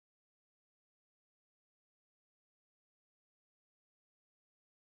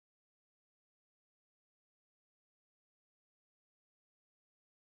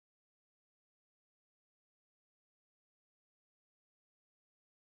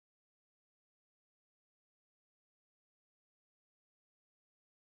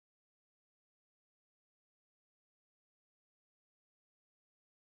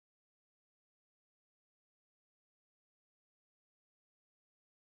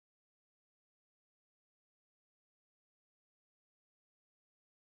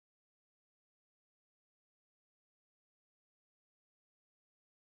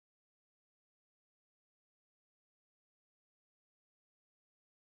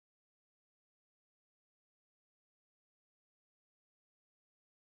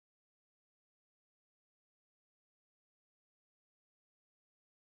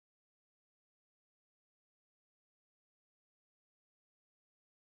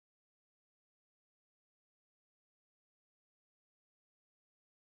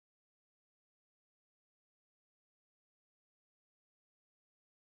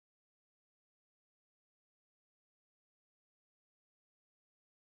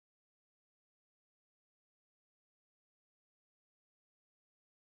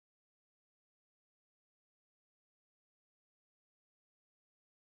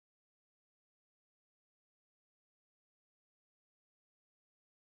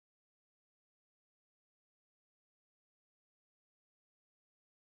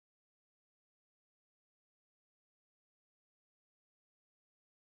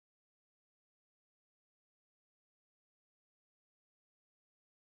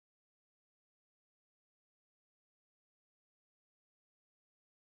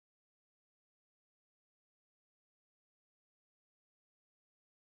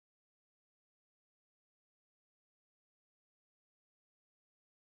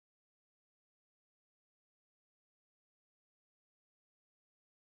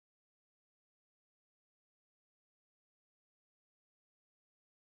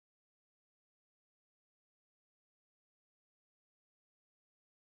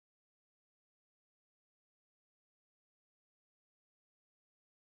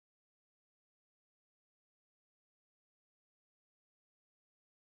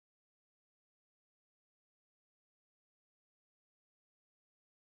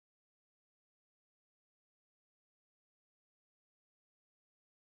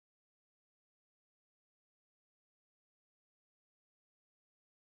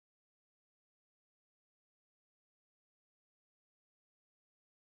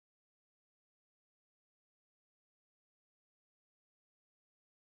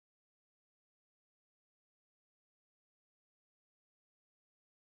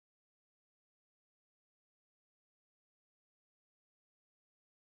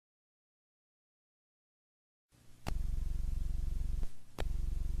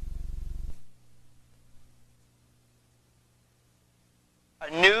a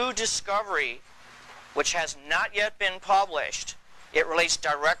new discovery which has not yet been published. It relates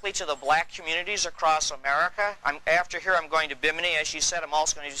directly to the black communities across America. After here, I'm going to Bimini. As she said, I'm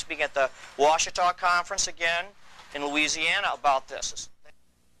also going to be speaking at the Ouachita Conference again in Louisiana about this.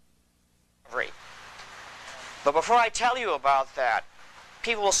 But before I tell you about that,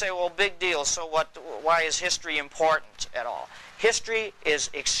 people will say, well, big deal, so what? Why is history important at all? History is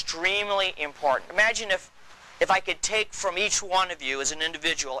extremely important. Imagine if I could take from each one of you as an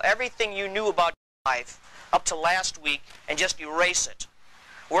individual everything you knew about life up to last week and just erase it.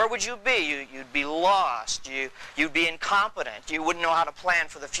 Where would you be? You'd be lost. You'd be incompetent. You wouldn't know how to plan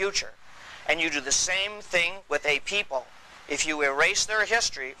for the future. And you do the same thing with a people. If you erase their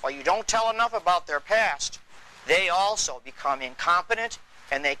history or you don't tell enough about their past, they also become incompetent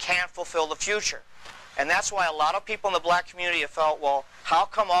and they can't fulfill the future. And that's why a lot of people in the black community have felt, well, how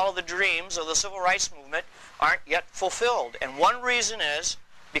come all of the dreams of the civil rights movement aren't yet fulfilled? And one reason is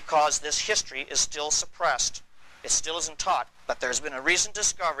because this history is still suppressed. It still isn't taught. But there's been a recent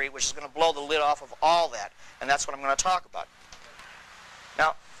discovery which is going to blow the lid off of all that. And that's what I'm going to talk about.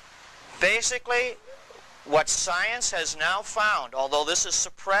 Now, basically, what science has now found, although this is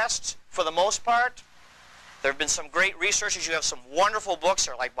suppressed for the most part, there have been some great researchers. You have some wonderful books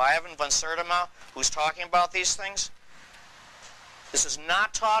here, like by Evan van Sertima, who's talking about these things. This is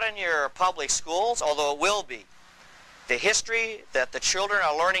not taught in your public schools, although it will be. The history that the children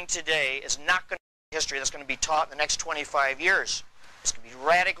are learning today is not going to be history that's going to be taught in the next 25 years. It's going to be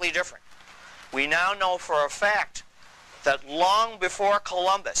radically different. We now know for a fact that long before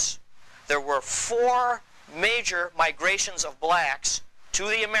Columbus, there were 4 major migrations of blacks to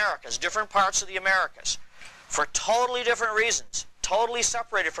the Americas, different parts of the Americas, for totally different reasons, totally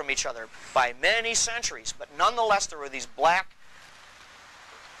separated from each other by many centuries. But nonetheless, there were these black,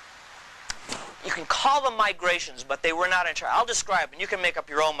 you can call them migrations, but they were not entirely. I'll describe, and you can make up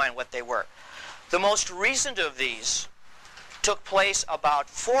your own mind what they were. The most recent of these took place about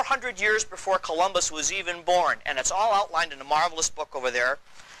 400 years before Columbus was even born, and it's all outlined in a marvelous book over there.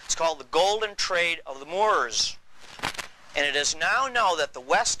 It's called The Golden Trade of the Moors. And it is now known that the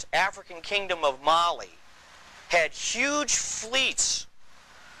West African Kingdom of Mali had huge fleets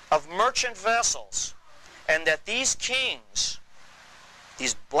of merchant vessels, and that these kings,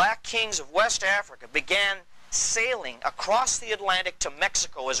 these black kings of West Africa, began sailing across the Atlantic to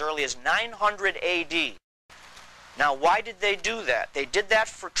Mexico as early as 900 AD. Now, why did they do that? They did that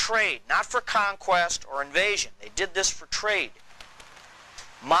for trade, not for conquest or invasion. They did this for trade.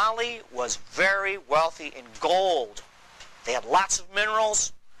 Mali was very wealthy in gold. They had lots of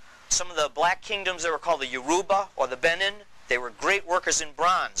minerals. Some of the black kingdoms, they were called the Yoruba or the Benin. They were great workers in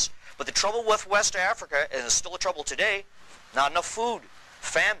bronze. But the trouble with West Africa, and it's still a trouble today, not enough food,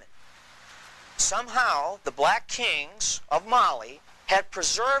 famine. Somehow, the black kings of Mali had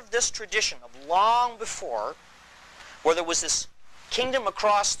preserved this tradition of long before, where there was this kingdom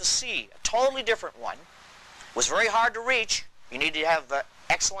across the sea, a totally different one. It was very hard to reach. You needed to have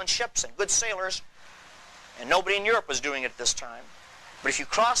excellent ships and good sailors, and nobody in Europe was doing it at this time. But if you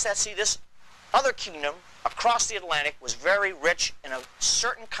cross that sea, this other kingdom across the Atlantic was very rich in a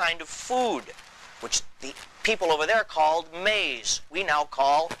certain kind of food, which the people over there called maize. We now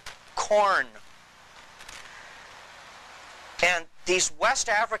call corn. And these West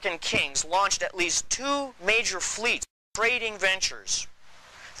African kings launched at least 2 major fleets, trading ventures,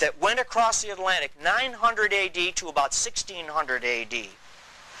 that went across the Atlantic 900 AD to about 1600 AD.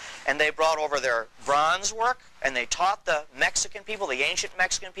 And they brought over their bronze work, and they taught the Mexican people, the ancient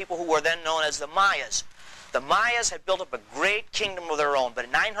Mexican people, who were then known as the Mayas. The Mayas had built up a great kingdom of their own, but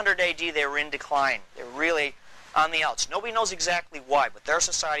in 900 AD they were in decline. They were really on the outs. Nobody knows exactly why, but their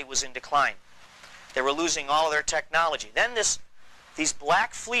society was in decline. They were losing all of their technology. Then these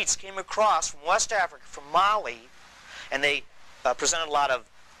black fleets came across from West Africa, from Mali, and they presented a lot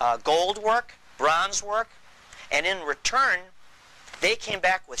of gold work, bronze work, and in return, they came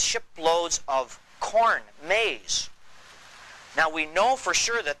back with shiploads of corn, maize. Now, we know for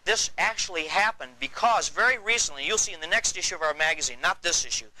sure that this actually happened because very recently, you'll see in the next issue of our magazine, not this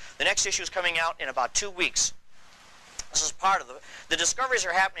issue, the next issue is coming out in about 2 weeks. This is part of the discoveries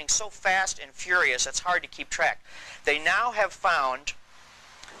are happening so fast and furious, it's hard to keep track. They now have found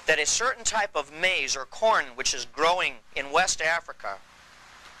that a certain type of maize or corn, which is growing in West Africa,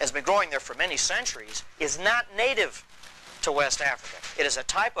 has been growing there for many centuries, is not native to West Africa. It is a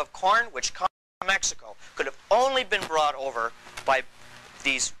type of corn which comes from Mexico. Could have only been brought over by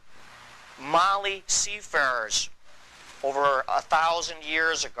these Mali seafarers over 1,000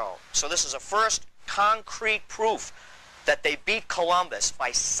 years ago. So this is a first concrete proof that they beat Columbus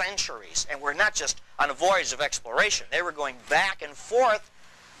by centuries and were not just on a voyage of exploration. They were going back and forth,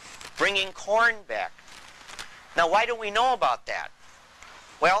 bringing corn back. Now, why don't we know about that?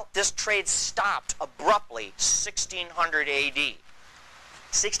 Well, this trade stopped abruptly 1600 AD.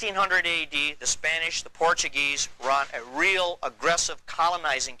 1600 AD, the Spanish, the Portuguese run a real aggressive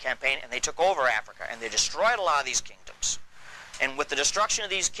colonizing campaign, and they took over Africa, and they destroyed a lot of these kingdoms. And with the destruction of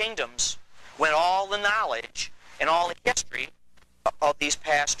these kingdoms went all the knowledge and all the history of these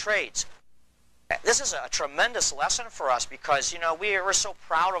past trades. This is a tremendous lesson for us because, you know, we're so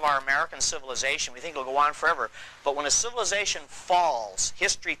proud of our American civilization. We think it'll go on forever. But when a civilization falls,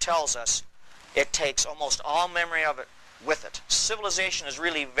 history tells us it takes almost all memory of it with it. Civilization is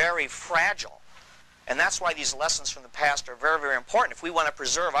really very fragile. And that's why these lessons from the past are very, very important. If we want to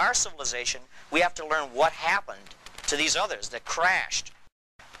preserve our civilization, we have to learn what happened to these others that crashed.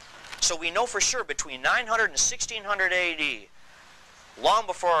 So we know for sure between 900 and 1600 AD, long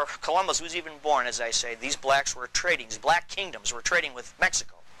before Columbus was even born, as I say, these blacks were trading, these black kingdoms were trading with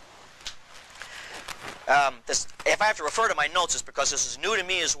Mexico. If I have to refer to my notes, it's because this is new to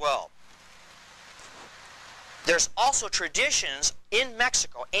me as well. There's also traditions in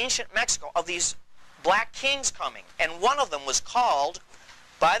Mexico, ancient Mexico, of these black kings coming. And one of them was called,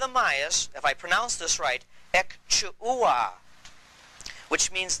 by the Mayas, if I pronounce this right, Ecchua,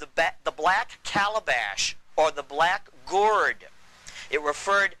 which means the black calabash or the black gourd. It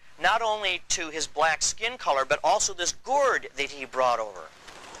referred not only to his black skin color, but also this gourd that he brought over.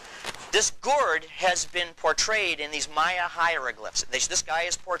 This gourd has been portrayed in these Maya hieroglyphs. This guy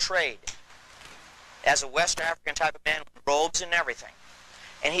is portrayed as a West African type of man with robes and everything.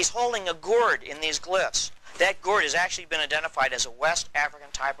 And he's holding a gourd in these glyphs. That gourd has actually been identified as a West African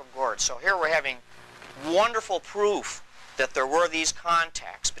type of gourd. So here we're having wonderful proof that there were these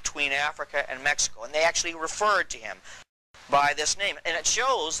contacts between Africa and Mexico. And they actually referred to him by this name. And it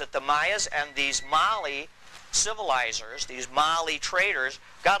shows that the Mayas and these Mali civilizers, these Mali traders,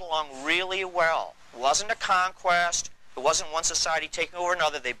 got along really well. It wasn't a conquest. It wasn't one society taking over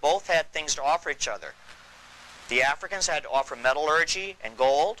another. They both had things to offer each other. The Africans had to offer metallurgy and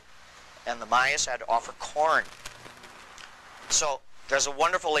gold, and the Mayas had to offer corn. So there's a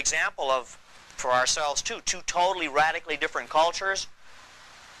wonderful example of, for ourselves too, two totally radically different cultures,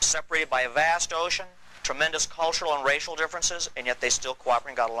 separated by a vast ocean, tremendous cultural and racial differences, and yet they still cooperated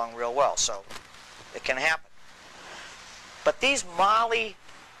and got along real well. So it can happen. But these Mali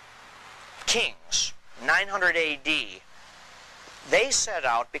kings, 900 AD, they set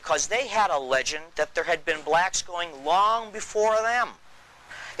out because they had a legend that there had been blacks going long before them.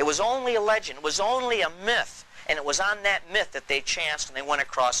 It was only a legend. It was only a myth. And it was on that myth that they chanced and they went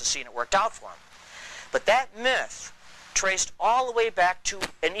across the sea and it worked out for them. But that myth traced all the way back to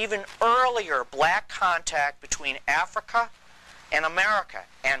an even earlier black contact between Africa and America.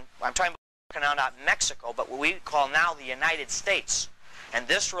 And I'm talking about now not Mexico, but what we call now the United States. And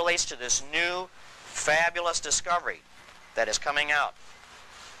this relates to this new fabulous discovery that is coming out.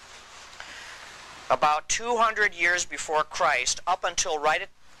 About 200 years before Christ, up until right at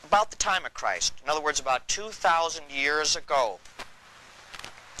about the time of Christ, in other words, about 2,000 years ago,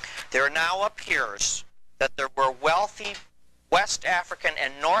 there now appears that there were wealthy West African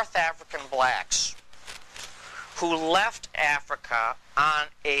and North African blacks who left Africa on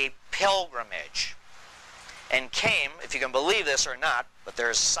a pilgrimage and came, if you can believe this or not, but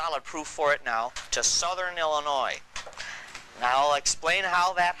there's solid proof for it now, to southern Illinois. Now I'll explain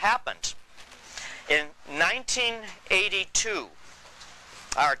how that happened. In 1982,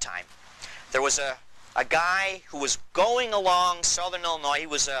 our time, there was a guy who was going along southern Illinois. He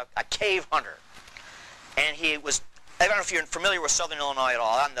was a cave hunter. And he was, I don't know if you're familiar with southern Illinois at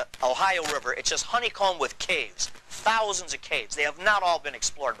all, on the Ohio River, it's just honeycombed with caves, thousands of caves. They have not all been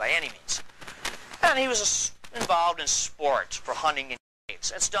explored by any means. And he was involved in sports for hunting in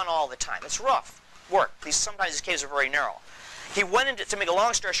caves. It's done all the time. It's rough work. Sometimes these caves are very narrow. He went into, to make a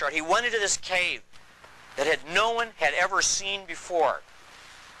long story short, he went into this cave that no one had ever seen before.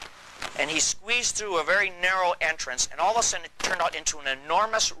 And he squeezed through a very narrow entrance, and all of a sudden it turned out into an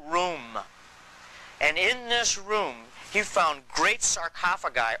enormous room. And in this room, he found great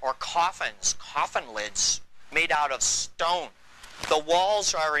sarcophagi, or coffins, coffin lids, made out of stone. The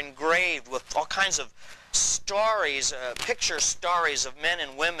walls are engraved with all kinds of stories, picture stories of men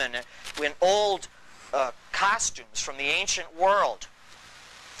and women in old costumes from the ancient world.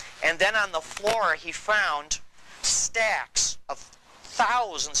 And then on the floor he found stacks of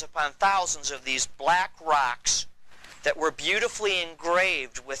thousands upon thousands of these black rocks that were beautifully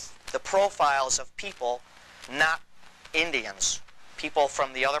engraved with the profiles of people, not Indians, people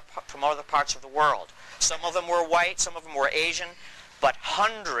from other parts of the world. Some of them were white, some of them were Asian, but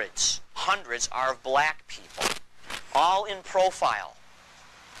hundreds are of black people, all in profile.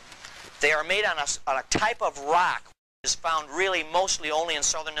 They are made on a type of rock which is found really mostly only in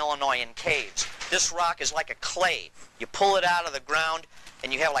southern Illinois in caves. This rock is like a clay. You pull it out of the ground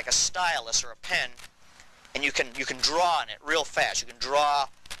and you have like a stylus or a pen, and you can draw on it real fast. You can draw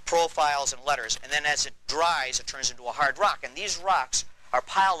profiles and letters, and then as it dries it turns into a hard rock. And these rocks are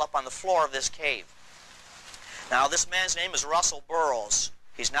piled up on the floor of this cave. Now this man's name is Russell Burroughs.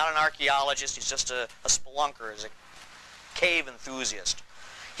 He's not an archaeologist, he's just a spelunker, he's a cave enthusiast.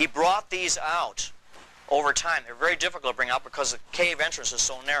 He brought these out over time. They're very difficult to bring out because the cave entrance is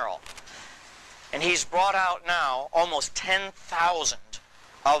so narrow. And he's brought out now almost 10,000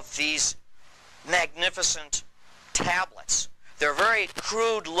 of these magnificent tablets. They're very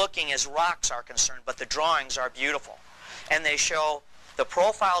crude looking as rocks are concerned, but the drawings are beautiful. And they show the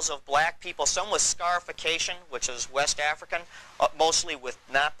profiles of black people, some with scarification, which is West African, mostly with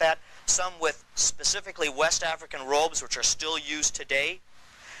not that, some with specifically West African robes, which are still used today.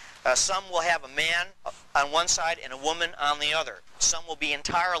 Some will have a man on one side and a woman on the other. Some will be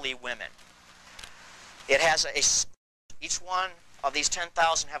entirely women. It has each one of these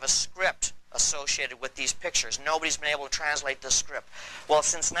 10,000 have a script associated with these pictures. Nobody's been able to translate the script. Well,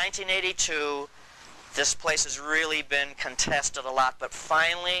 since 1982, this place has really been contested a lot, but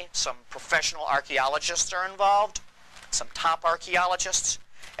finally some professional archaeologists are involved, some top archaeologists,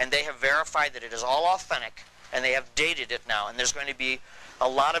 and they have verified that it is all authentic, and they have dated it now, and there's going to be a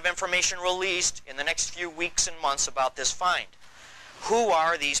lot of information released in the next few weeks and months about this find. Who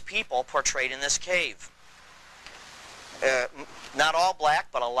are these people portrayed in this cave? Not all black,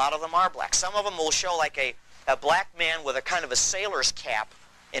 but a lot of them are black. Some of them will show like a black man with a kind of a sailor's cap,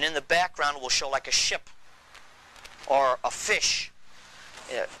 and in the background will show like a ship or a fish.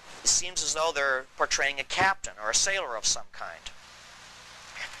 It seems as though they're portraying a captain or a sailor of some kind.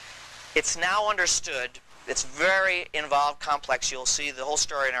 It's now understood, it's very involved, complex. You'll see the whole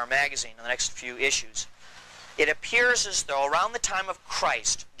story in our magazine in the next few issues. It appears as though around the time of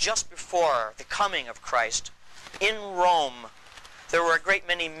Christ, just before the coming of Christ, in Rome, there were a great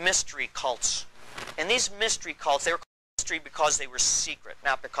many mystery cults. And these mystery cults, they were called mystery because they were secret,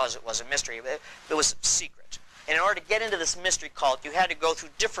 not because it was a mystery. It was secret. And in order to get into this mystery cult, you had to go through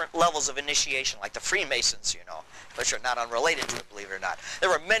different levels of initiation, like the Freemasons, you know, which are not unrelated to it, believe it or not. There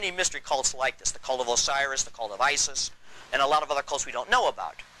were many mystery cults like this, the cult of Osiris, the cult of Isis, and a lot of other cults we don't know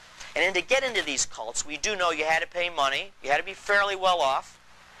about. And then to get into these cults, we do know you had to pay money, you had to be fairly well off,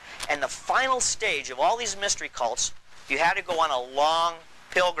 and the final stage of all these mystery cults, you had to go on a long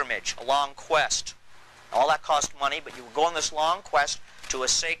pilgrimage, a long quest. All that cost money, but you would go on this long quest to a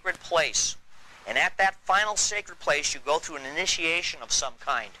sacred place. And at that final sacred place, you go through an initiation of some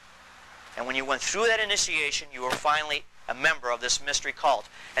kind. And when you went through that initiation, you were finally a member of this mystery cult.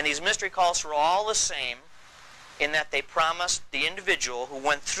 And these mystery cults were all the same in that they promised the individual who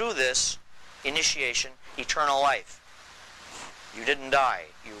went through this initiation eternal life. You didn't die.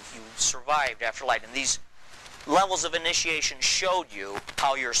 You survived after life. And these levels of initiation showed you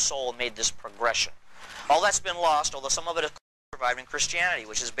how your soul made this progression. All that's been lost, although some of it has survived in Christianity,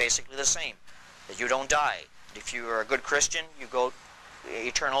 which is basically the same. That you don't die. If you are a good Christian, you go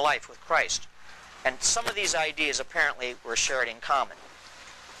eternal life with Christ. And some of these ideas apparently were shared in common.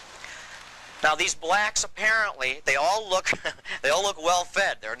 Now these blacks apparently, they all look well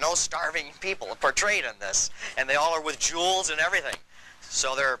fed. There are no starving people portrayed in this. And they all are with jewels and everything.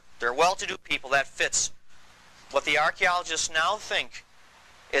 So they're well-to-do people. That fits. What the archaeologists now think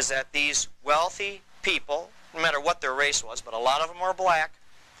is that these wealthy people, no matter what their race was, but a lot of them were black,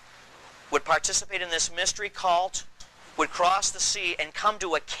 would participate in this mystery cult, would cross the sea and come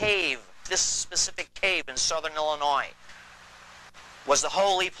to a cave. This specific cave in southern Illinois was the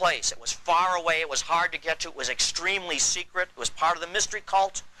holy place. It was far away. It was hard to get to. It was extremely secret. It was part of the mystery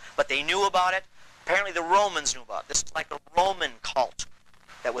cult, but they knew about it. Apparently the Romans knew about it. This is like a Roman cult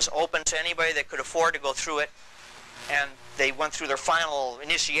that was open to anybody that could afford to go through it. And they went through their final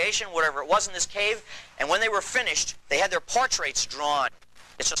initiation, whatever it was, in this cave. And when they were finished, they had their portraits drawn.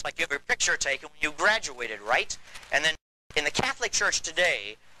 It's just like you have your picture taken when you graduated, right? And then in the Catholic Church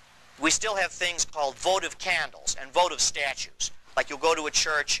today, we still have things called votive candles and votive statues. Like you'll go to a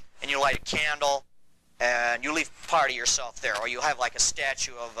church and you light a candle and you leave part of yourself there. Or you'll have like a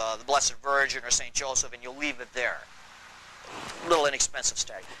statue of the Blessed Virgin or St. Joseph and you'll leave it there. Little inexpensive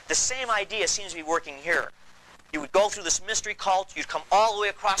statue. The same idea seems to be working here. You would go through this mystery cult. You'd come all the way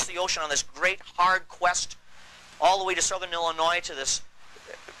across the ocean on this great hard quest, all the way to southern Illinois to this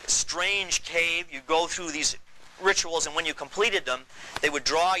strange cave. You go through these rituals, and when you completed them, they would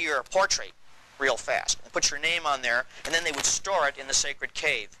draw your portrait real fast and put your name on there, and then they would store it in the sacred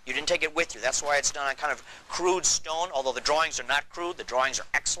cave. You didn't take it with you. That's why it's done on kind of crude stone, although the drawings are not crude. The drawings are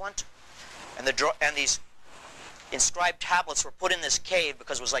excellent. And these inscribed tablets were put in this cave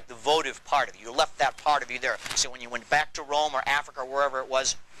because it was like the votive part of you. You left that part of you there. So when you went back to Rome or Africa or wherever it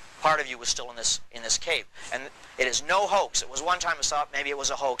was, part of you was still in this cave. And it is no hoax. It was one time I thought maybe it was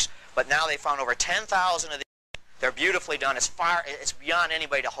a hoax, but now they found over 10,000 of these. They're beautifully done. It's beyond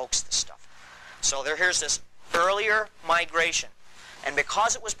anybody to hoax this stuff. So here's this earlier migration. And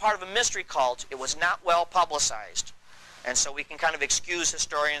because it was part of a mystery cult, it was not well publicized. And so we can kind of excuse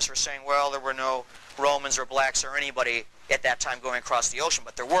historians for saying, well, there were no Romans or blacks or anybody at that time going across the ocean,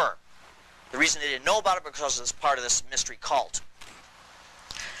 but there were. The reason they didn't know about it because it was part of this mystery cult.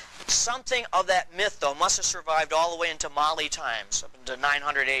 Something of that myth, though, must have survived all the way into Mali times, up into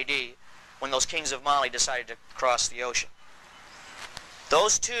 900 AD, when those kings of Mali decided to cross the ocean.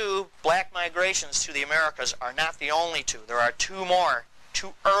 Those two black migrations to the Americas are not the only two. There are two more,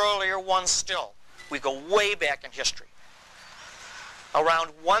 two earlier ones still. We go way back in history.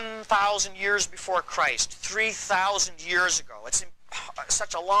 Around 1,000 years before Christ, 3,000 years ago. It's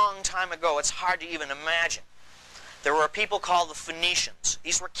such a long time ago, it's hard to even imagine. There were a people called the Phoenicians.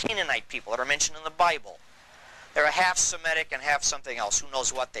 These were Canaanite people that are mentioned in the Bible. They were half Semitic and half something else. Who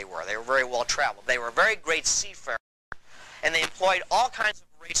knows what they were? They were very well traveled. They were very great seafarers. And they employed all kinds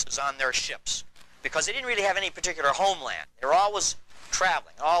of races on their ships because they didn't really have any particular homeland. They were always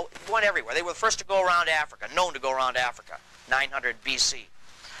traveling, went everywhere. They were the first to go around Africa, known to go around Africa, 900 BC.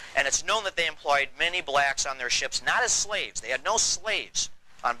 And it's known that they employed many blacks on their ships, not as slaves. They had no slaves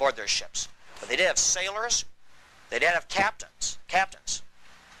on board their ships. But they did have sailors. They did have captains.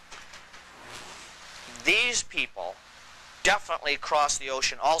 These people definitely crossed the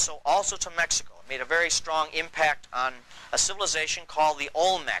ocean also to Mexico. It made a very strong impact on a civilization called the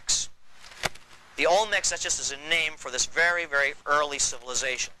Olmecs. The Olmecs, that's just as a name for this very, very early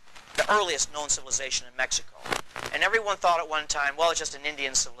civilization. The earliest known civilization in Mexico. And everyone thought at one time, well, it's just an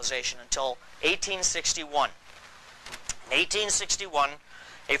Indian civilization until 1861. In 1861,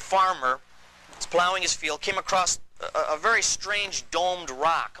 a farmer was plowing his field, came across a very strange domed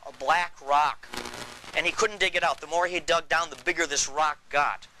rock, a black rock. And he couldn't dig it out. The more he dug down, the bigger this rock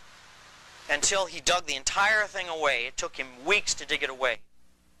got. Until he dug the entire thing away. It took him weeks to dig it away.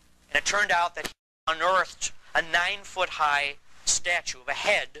 And it turned out that he unearthed a 9-foot-high statue of a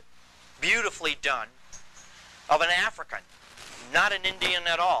head, beautifully done, of an African, not an Indian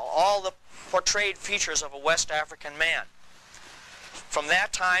at all the portrayed features of a West African man. From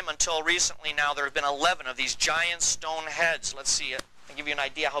that time until recently now, there have been 11 of these giant stone heads. Let's see, I'll give you an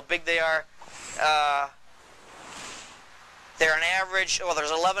idea how big they are. They're an average, well,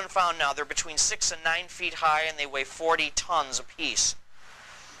 there's 11 found now. They're between 6 and 9 feet high, and they weigh 40 tons apiece.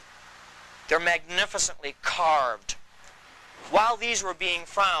 They're magnificently carved. While these were being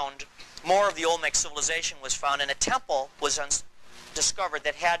found, more of the Olmec civilization was found, and a temple was discovered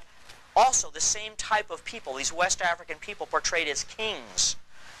that had also the same type of people, these West African people portrayed as kings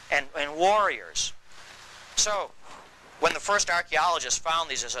and warriors. So, when the first archaeologists found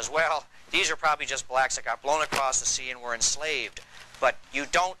these, it says, well, these are probably just blacks that got blown across the sea and were enslaved. But you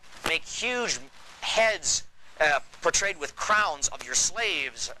don't make huge heads portrayed with crowns of your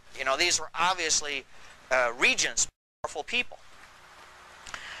slaves. You know, these were obviously regents, powerful people.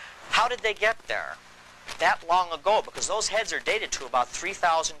 How did they get there that long ago? Because those heads are dated to about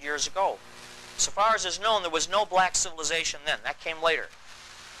 3,000 years ago. So far as is known, there was no black civilization then. That came later.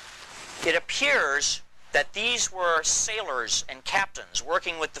 It appears that these were sailors and captains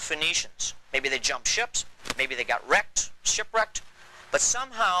working with the Phoenicians. Maybe they jumped ships, maybe they got shipwrecked, but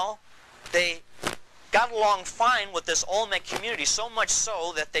somehow they got along fine with this Olmec community, so much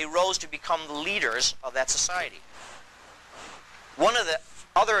so that they rose to become the leaders of that society. One of the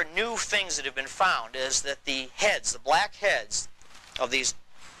other new things that have been found is that the heads, the black heads of these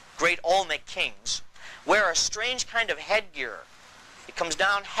great Olmec kings, wear a strange kind of headgear. It comes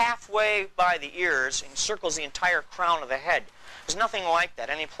down halfway by the ears and circles the entire crown of the head. There's nothing like that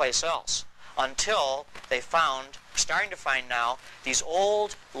anyplace else until they starting to find now, these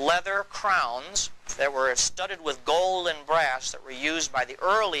old leather crowns that were studded with gold and brass that were used by the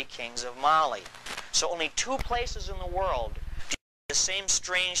early kings of Mali. So only 2 places in the world do you see the same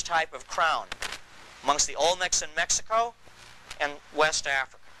strange type of crown, amongst the Olmecs in Mexico and West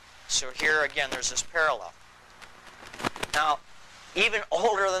Africa. So here again there's this parallel. Now, even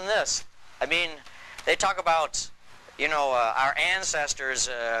older than this, I mean, they talk about, you know, our ancestors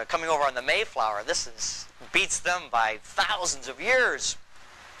coming over on the Mayflower. This beats them by thousands of years.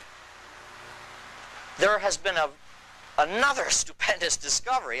 there has been another stupendous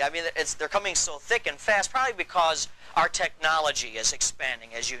discovery. I mean, they're coming so thick and fast, probably because our technology is expanding,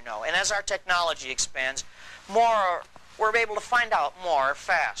 as you know. And as our technology expands, we're able to find out more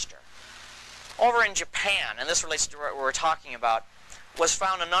faster. Over in Japan, and this relates to what we're talking about, was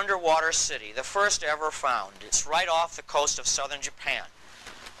found an underwater city, the first ever found. It's right off the coast of southern Japan,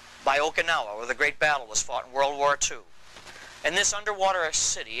 by Okinawa, where the great battle was fought in World War II. And this underwater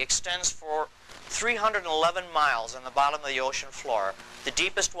city extends for 311 miles on the bottom of the ocean floor. The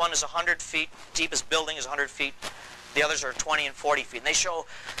deepest one is 100 feet, deepest building is 100 feet, the others are 20 and 40 feet. And they show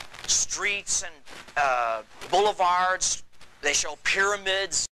streets and boulevards, they show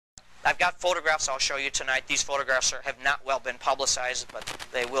pyramids. I've got photographs I'll show you tonight. These photographs have not well been publicized, but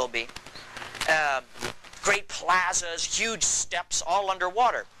they will be. Great plazas, huge steps, all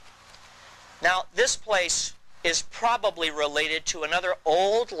underwater. Now, this place is probably related to another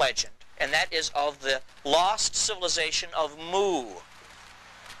old legend, and that is of the lost civilization of Mu.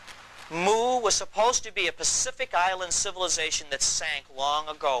 Mu was supposed to be a Pacific Island civilization that sank long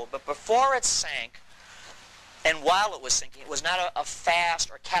ago, but before it sank, and while it was sinking, it was not a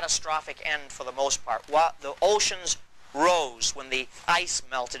fast or catastrophic end for the most part. While the oceans rose when the ice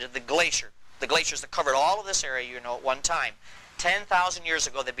melted at the glacier. The glaciers that covered all of this area, you know, at one time. 10,000 years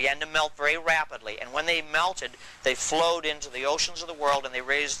ago, they began to melt very rapidly. And when they melted, they flowed into the oceans of the world, and they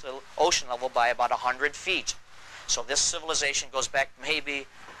raised the ocean level by about 100 feet. So this civilization goes back maybe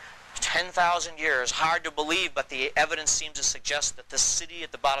 10,000 years. Hard to believe, but the evidence seems to suggest that the city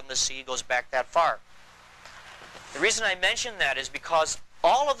at the bottom of the sea goes back that far. The reason I mention that is because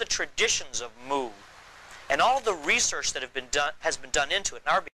all of the traditions of Mu and all of the research that has been done into it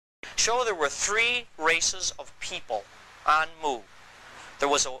in our show there were three races of people on Mu. There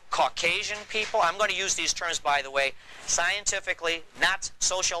was a Caucasian people. I'm going to use these terms, by the way, scientifically, not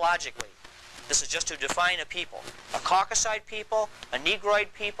sociologically. This is just to define a people. A Caucasoid people, a Negroid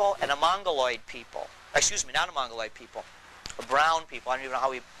people, and a Mongoloid people. Excuse me, not a Mongoloid people. A brown people. I don't even know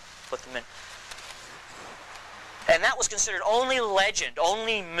how we put them in. And that was considered only legend,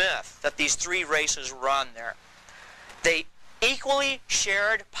 only myth, that these three races run there. They equally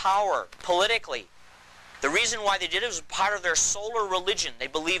shared power politically. The reason why they did it was part of their solar religion. They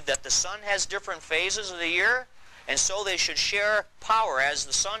believed that the sun has different phases of the year, and so they should share power. As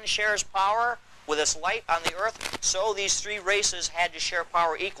the sun shares power with its light on the earth, so these three races had to share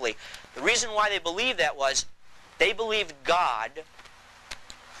power equally. The reason why they believed that was they believed God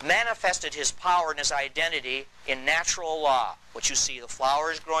manifested his power and his identity in natural law. What you see, the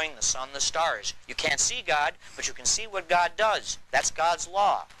flowers growing, the sun, the stars. You can't see God, but you can see what God does. That's God's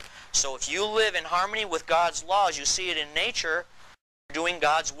law. So if you live in harmony with God's laws, you see it in nature, you're doing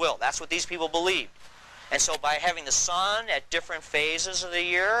God's will. That's what these people believed. And so by having the sun at different phases of the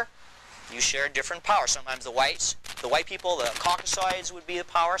year, you share different power. Sometimes the white people, the Caucasoids would be the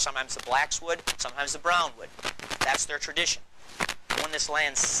power. Sometimes the blacks would. Sometimes the brown would. That's their tradition. When this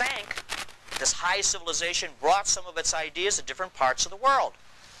land sank, this high civilization brought some of its ideas to different parts of the world.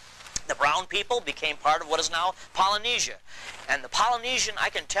 The brown people became part of what is now Polynesia. And the Polynesian, I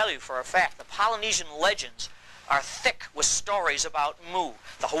can tell you for a fact, the Polynesian legends are thick with stories about Mu.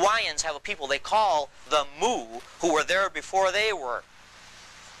 The Hawaiians have a people they call the Mu, who were there before they were.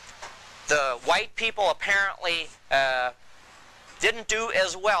 The white people apparently didn't do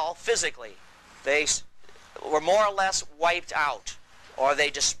as well physically. They were more or less wiped out, or they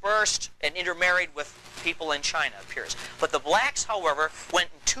dispersed and intermarried with people in China, it appears. But the blacks, however, went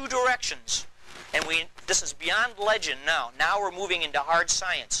in two directions. And this is beyond legend now. Now we're moving into hard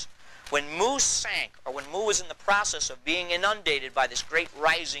science. When Mu sank, or when Mu was in the process of being inundated by this great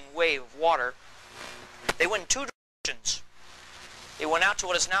rising wave of water, they went in two directions. They went out to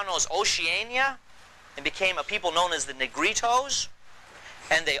what is now known as Oceania and became a people known as the Negritos.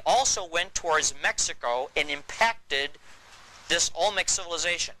 And they also went towards Mexico and impacted this Olmec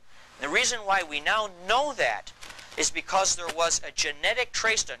civilization. The reason why we now know that is because there was a genetic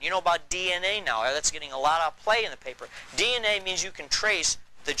trace done. You know about DNA now. That's getting a lot of play in the paper. DNA means you can trace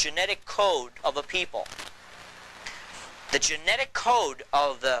the genetic code of a people. The genetic code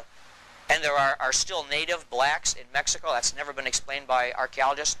of the, and there are still native blacks in Mexico. That's never been explained by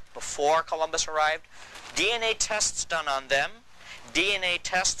archaeologists before Columbus arrived. DNA tests done on them. DNA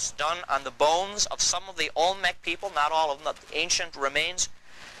tests done on the bones of some of the Olmec people, not all of them, the ancient remains,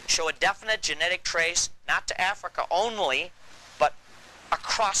 show a definite genetic trace, not to Africa only, but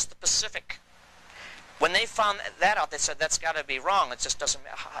across the Pacific. When they found that out, they said, that's got to be wrong. It just doesn't,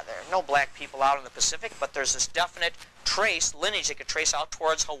 there are no black people out in the Pacific, but there's this definite trace, lineage they could trace out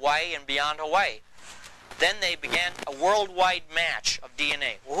towards Hawaii and beyond Hawaii. Then they began a worldwide match of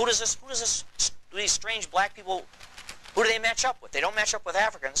DNA. Well, who does this these strange black people, who do they match up with? They don't match up with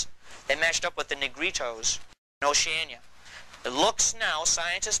Africans. They matched up with the Negritos in Oceania. It looks now,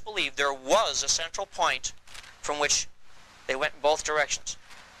 scientists believe, there was a central point from which they went in both directions.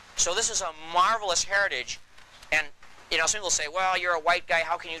 So this is a marvelous heritage. And, you know, some people say, well, you're a white guy,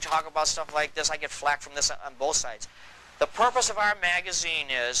 how can you talk about stuff like this? I get flack from this on both sides. The purpose of our magazine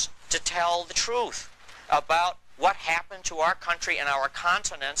is to tell the truth about what happened to our country and our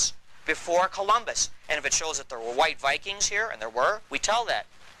continents before Columbus. And if it shows that there were white Vikings here, and there were, we tell that.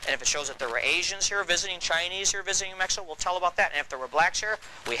 And if it shows that there were Asians here visiting, Chinese here visiting Mexico, we'll tell about that. And if there were blacks here,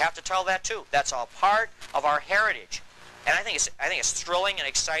 we have to tell that too. That's all part of our heritage. And I think it's thrilling and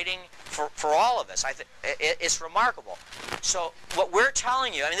exciting for all of us. It's remarkable. So what we're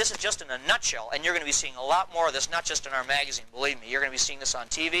telling you, I mean, this is just in a nutshell, and you're going to be seeing a lot more of this, not just in our magazine. Believe me, you're going to be seeing this on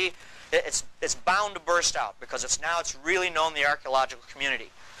TV. It's bound to burst out because it's really known in the archaeological community.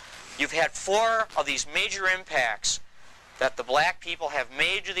 You've had 4 of these major impacts that the black people have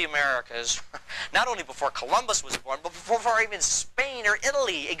made to the Americas, not only before Columbus was born, but before even Spain or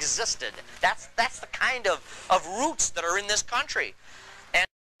Italy existed. That's the kind of roots that are in this country. And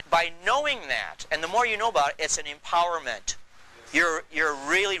by knowing that, and the more you know about it, it's an empowerment. You're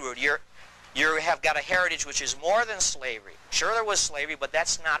really rooted. You have got a heritage which is more than slavery. Sure, there was slavery, but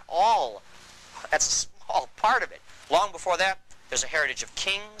that's not all. That's a small part of it. Long before that, there's a heritage of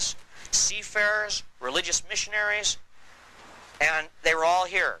kings, seafarers, religious missionaries, and they were all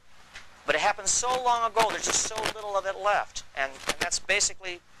here. But it happened so long ago, there's just so little of it left. And that's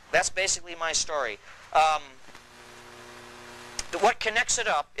basically my story. What connects it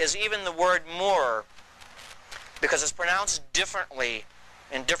up is even the word Moor, because it's pronounced differently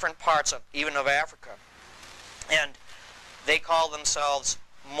in different parts of even of Africa. And they call themselves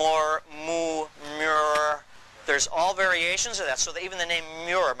Moor, Mu, Mur. There's all variations of that, so that even the name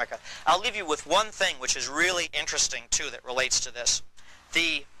Muir. I'll leave you with one thing which is really interesting, too, that relates to this.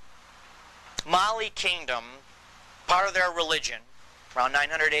 The Mali kingdom, part of their religion, around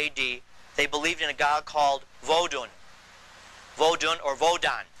 900 A.D., they believed in a god called Vodun. Vodun or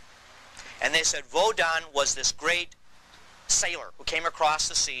Vodan. And they said Vodan was this great sailor who came across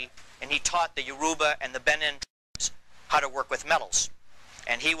the sea, and he taught the Yoruba and the Benin tribes how to work with metals.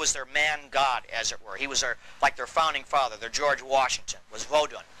 And he was their man-god, as it were. He was like their founding father, their George Washington, was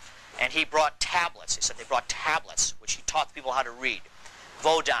Vodun. And he brought tablets. He said they brought tablets, which he taught people how to read.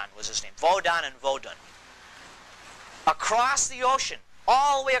 Vodan was his name. Vodan and Vodun. Across the ocean,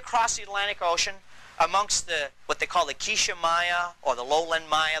 all the way across the Atlantic Ocean, amongst what they call the Quiché Maya, or the lowland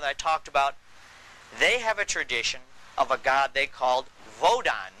Maya that I talked about, they have a tradition of a god they called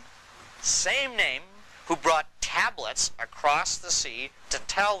Vodan, same name, who brought tablets across the sea to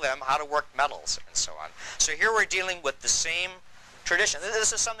tell them how to work metals and so on. So here we're dealing with the same tradition.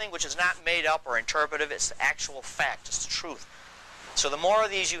 This is something which is not made up or interpretive. It's the actual fact. It's the truth. So the more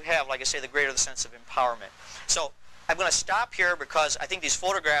of these you have, like I say, the greater the sense of empowerment. So I'm going to stop here because I think these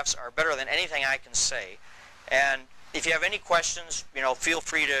photographs are better than anything I can say. And if you have any questions, feel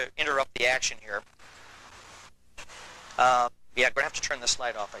free to interrupt the action here. Yeah, I'm going to have to turn the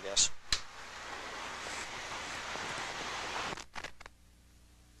slide off, I guess.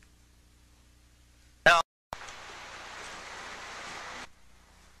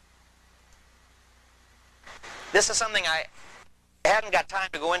 This is something I hadn't got time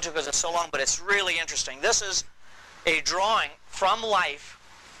to go into because it's so long, but it's really interesting. This is a drawing from life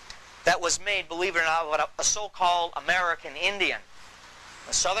that was made, believe it or not, by a so-called American Indian,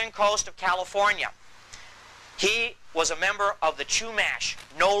 the southern coast of California. He was a member of the Chumash,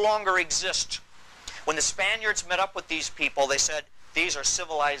 no longer exist. When the Spaniards met up with these people, they said, these are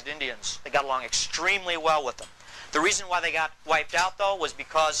civilized Indians. They got along extremely well with them. The reason why they got wiped out, though, was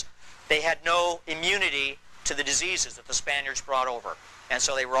because they had no immunity to the diseases that the Spaniards brought over. And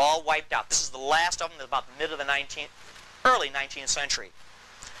so they were all wiped out. This is the last of them, about the mid of the early 19th century.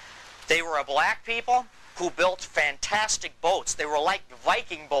 They were a black people who built fantastic boats. They were like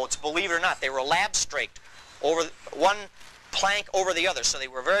Viking boats, believe it or not. They were lab-straked, over one plank over the other, so they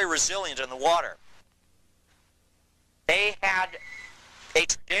were very resilient in the water. They had a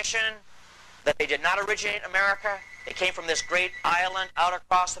tradition that they did not originate in America. They came from this great island out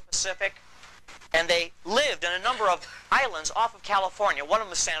across the Pacific. And they lived in a number of islands off of California. One of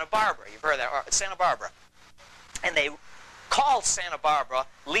them was Santa Barbara. You've heard that, Santa Barbara. And they called Santa Barbara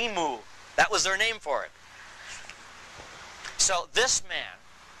Limu. That was their name for it. So this man,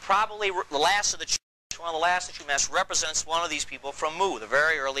 probably the last of the Chumash, one of the last of the Chumash, represents one of these people from Mu, the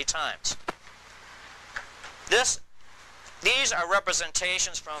very early times. These are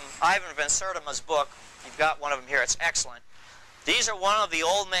representations from Ivan Van Sertima's book. You've got one of them here. It's excellent. These are one of the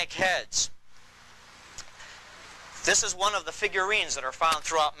Olmec heads. This is one of the figurines that are found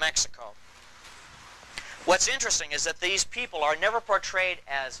throughout Mexico. What's interesting is that these people are never portrayed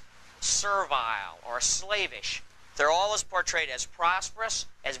as servile or slavish. They're always portrayed as prosperous,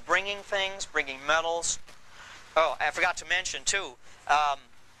 as bringing things, bringing metals. Oh, I forgot to mention, too, a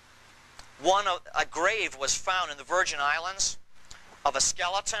grave was found in the Virgin Islands of a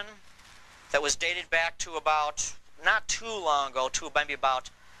skeleton that was dated back to about, not too long ago, to maybe about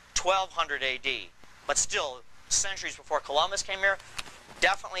 1200 A.D., but still centuries before Columbus came here.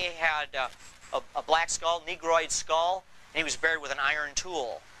 Definitely had a black skull, negroid skull, and he was buried with an iron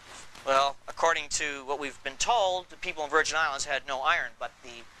tool. Well, according to what we've been told, the people in Virgin Islands had no iron, but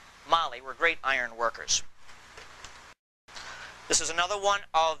the Mali were great iron workers. This is another one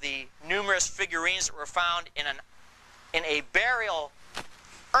of the numerous figurines that were found in a burial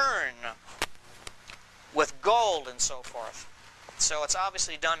urn with gold and so forth. So it's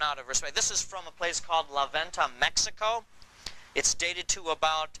obviously done out of respect. This is from a place called La Venta, Mexico. It's dated to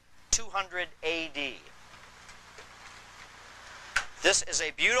about 200 A.D. This is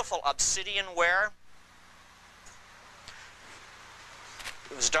a beautiful obsidian ware.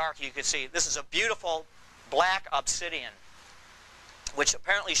 It was dark, you could see. This is a beautiful black obsidian, which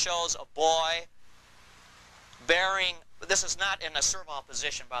apparently shows a boy bearing, this is not in a servile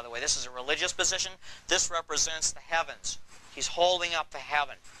position, by the way. This is a religious position. This represents the heavens. He's holding up the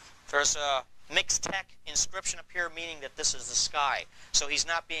heaven. There's a Mixtec inscription up here, meaning that this is the sky. So he's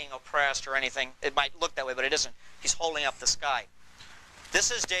not being oppressed or anything. It might look that way, but it isn't. He's holding up the sky. This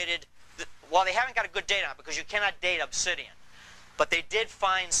is dated, well, they haven't got a good date on it because you cannot date obsidian. But they did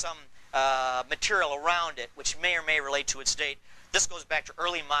find some material around it, which may or may relate to its date. This goes back to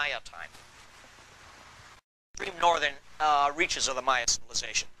early Maya time. Extreme northern reaches of the Maya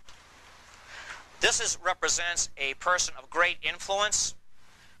civilization. This represents a person of great influence.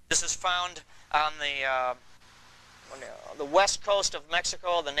 This is found on the west coast of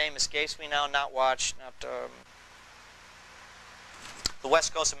Mexico. The name escapes me now. The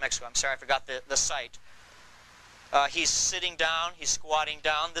west coast of Mexico. I'm sorry, I forgot the site. He's sitting down. He's squatting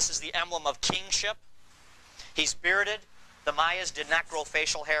down. This is the emblem of kingship. He's bearded. The Mayas did not grow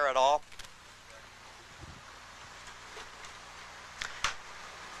facial hair at all.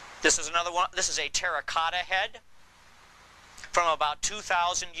 This is another one. This is a terracotta head from about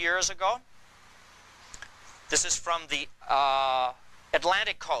 2,000 years ago. This is from the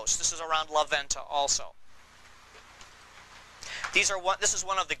Atlantic coast. This is around La Venta also. This is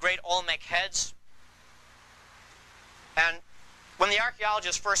one of the great Olmec heads. And when the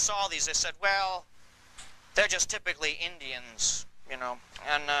archaeologists first saw these, they said, well, they're just typically Indians, you know.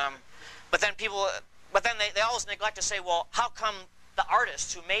 And but then they always neglect to say, well, how come the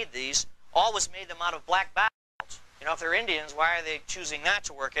artists who made these always made them out of black basalt? You know, if they're Indians, why are they choosing that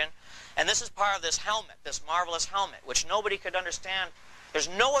to work in? And this is part of this helmet, this marvelous helmet, which nobody could understand. There's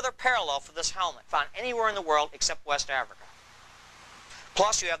no other parallel for this helmet found anywhere in the world except West Africa.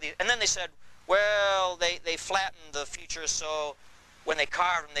 Plus you have and then they said, well, they flattened the features so when they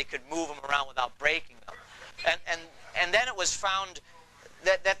carved them, they could move them around without breaking them. And then it was found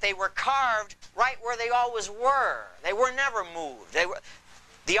that they were carved right where they always were. They were never moved.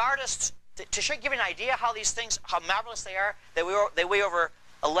 The artists, to give you an idea how these things, how marvelous they are, they weigh over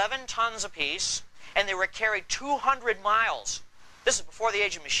 11 tons apiece, and they were carried 200 miles. This is before the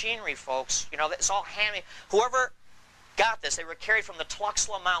age of machinery, folks. You know, it's all handmade. Whoever got this, they were carried from the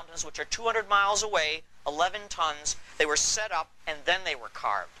Tlaxcala Mountains, which are 200 miles away, 11 tons. They were set up, and then they were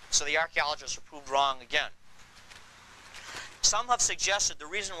carved. So the archaeologists were proved wrong again. Some have suggested the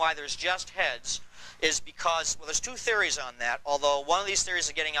reason why there's just heads is because, well, there's two theories on that, although one of these theories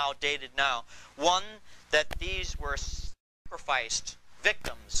is getting outdated now. One, that these were sacrificed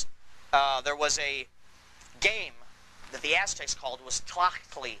victims. There was a game that the Aztecs called was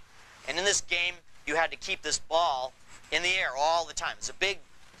Tlachtli, and in this game you had to keep this ball in the air all the time. It's a big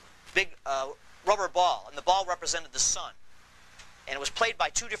rubber ball, and the ball represented the sun. And it was played by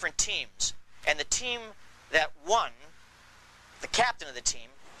two different teams, and the team that won, the captain of the team,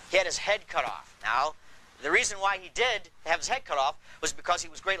 he had his head cut off. Now, the reason why he did have his head cut off was because he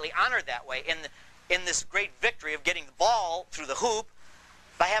was greatly honored that way in this great victory of getting the ball through the hoop.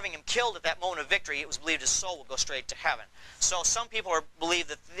 By having him killed at that moment of victory, it was believed his soul would go straight to heaven. So some people believe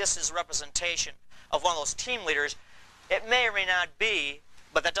that this is a representation of one of those team leaders. It may or may not be,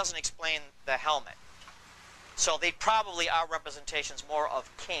 but that doesn't explain the helmet. So they probably are representations more of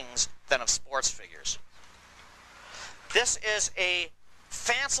kings than of sports figures. This is a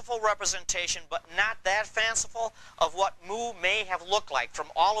fanciful representation, but not that fanciful, of what Mu may have looked like from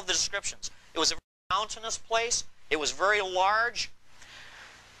all of the descriptions. It was a very mountainous place. It was very large.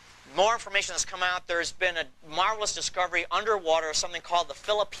 more information has come out. There's been a marvelous discovery underwater of something called the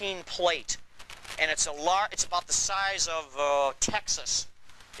Philippine Plate. And it's about the size of Texas.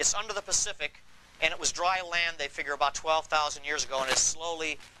 It's under the Pacific, and it was dry land, they figure, about 12,000 years ago, and it's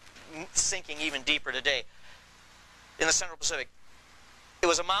slowly sinking even deeper today in the Central Pacific. It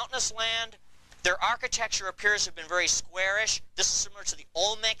was a mountainous land. Their architecture appears to have been very squarish. This is similar to the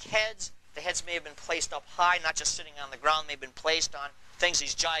Olmec heads. The heads may have been placed up high, not just sitting on the ground. May have been placed on things,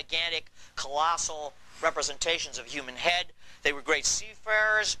 these gigantic, colossal representations of human head. They were great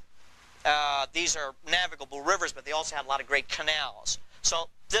seafarers. These are navigable rivers, but they also had a lot of great canals. So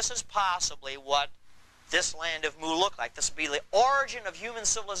this is possibly what this land of Mu looked like. This would be the origin of human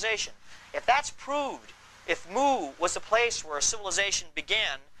civilization. If that's proved, if Mu was the place where civilization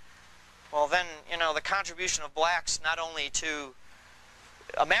began, well then, you know, the contribution of blacks not only to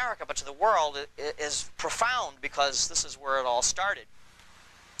America but to the world is profound, because this is where it all started.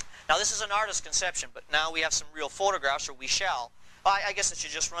 Now this is an artist's conception, but now we have some real photographs, or we shall. I guess I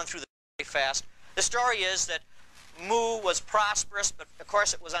should just run through this very fast. The story is that Mu was prosperous, but of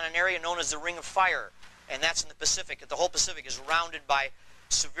course it was on an area known as the Ring of Fire, and that's in the Pacific. The whole Pacific is surrounded by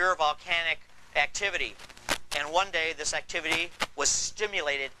severe volcanic activity. And one day this activity was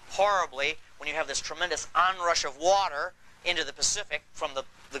stimulated horribly when you have this tremendous onrush of water into the Pacific from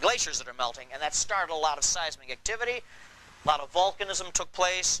the glaciers that are melting, and that started a lot of seismic activity. A lot of volcanism took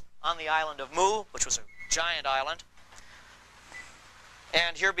place on the island of Mu, which was a giant island.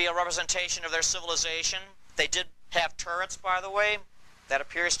 And here be a representation of their civilization. They did have turrets, by the way. That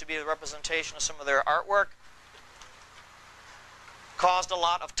appears to be the representation of some of their artwork. Caused a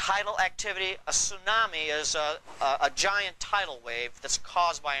lot of tidal activity. A tsunami is a giant tidal wave that's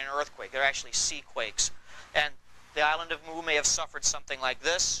caused by an earthquake. They're actually sea quakes. And the island of Mu may have suffered something like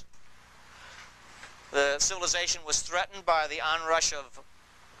this. The civilization was threatened by the onrush of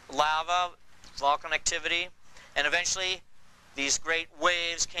lava, volcanic activity, and eventually these great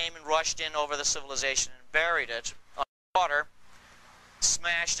waves came and rushed in over the civilization and buried it underwater,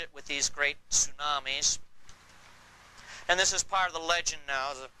 smashed it with these great tsunamis. And this is part of the legend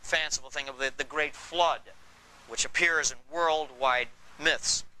now, the fanciful thing of the Great Flood, which appears in worldwide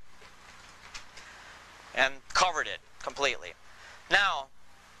myths, and covered it completely. Now,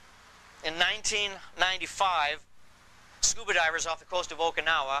 in 1995, scuba divers off the coast of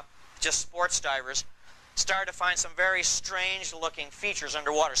Okinawa, just sports divers, started to find some very strange-looking features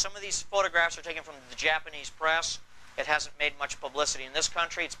underwater. Some of these photographs are taken from the Japanese press. It hasn't made much publicity in this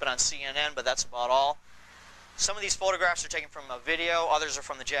country. It's been on CNN, but that's about all. Some of these photographs are taken from a video. Others are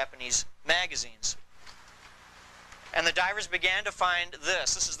from the Japanese magazines. And the divers began to find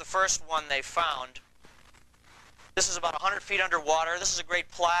this. This is the first one they found. This is about 100 feet underwater. This is a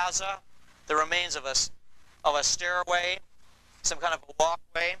great plaza. The remains of a stairway, some kind of a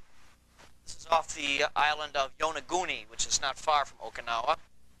walkway. This is off the island of Yonaguni, which is not far from Okinawa.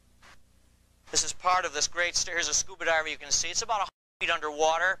 This is part of this great stair. Here's a scuba diver you can see. It's about 100 feet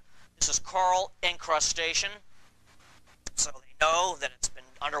underwater. This is coral incrustation. So they know that it's been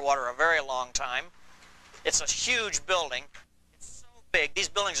underwater a very long time. It's a huge building. It's so big. These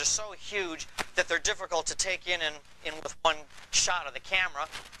buildings are so huge that they're difficult to take in with one shot of the camera,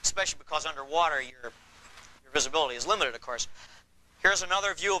 especially because underwater your visibility is limited, of course. Here's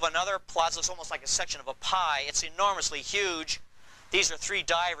another view of another plaza. It's almost like a section of a pie. It's enormously huge. These are 3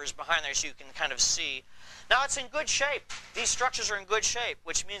 divers behind there, so you can kind of see. Now it's in good shape. These structures are in good shape,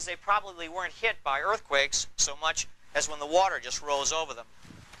 which means they probably weren't hit by earthquakes so much as when the water just rose over them.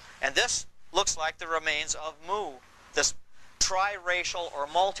 And this looks like the remains of Mu, this triracial or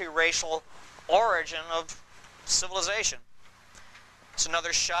multiracial origin of civilization. It's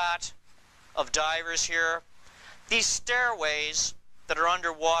another shot of divers here. These stairways that are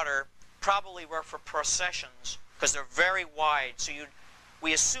underwater probably were for processions, because they're very wide. So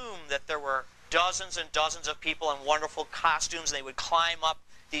we assume that there were dozens and dozens of people in wonderful costumes, and they would climb up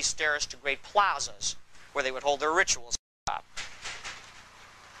these stairs to great plazas where they would hold their rituals.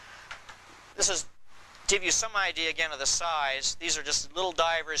 This is to give you some idea again of the size. These are just little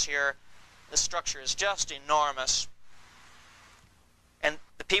divers here. The structure is just enormous. And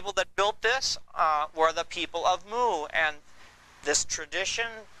the people that built this were the people of Mu, and this tradition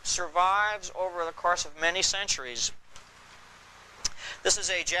survives over the course of many centuries. This is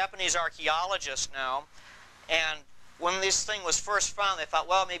a Japanese archaeologist now, and when this thing was first found, they thought,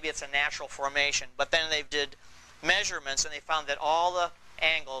 well, maybe it's a natural formation. But then they did measurements, and they found that all the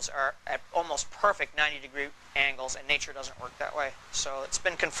angles are at almost perfect 90-degree angles, and nature doesn't work that way. So it's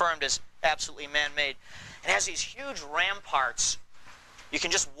been confirmed as absolutely man-made. It has these huge ramparts. You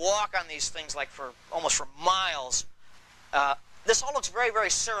can just walk on these things like almost for miles. this all looks very, very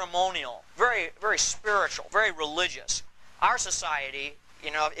ceremonial, very, very spiritual, very religious. Our society,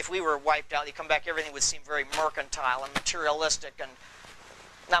 you know, if we were wiped out, you come back, everything would seem very mercantile and materialistic, and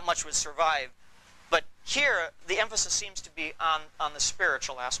not much would survive. But here, the emphasis seems to be on the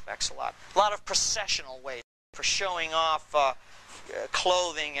spiritual aspects a lot. A lot of processional ways for showing off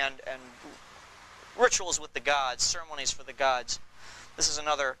clothing and rituals with the gods, ceremonies for the gods. This is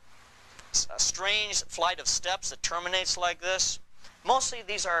another strange flight of steps that terminates like this. Mostly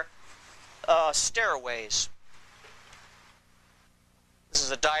these are stairways. This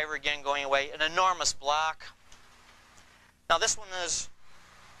is a diver again going away. An enormous block. Now this one is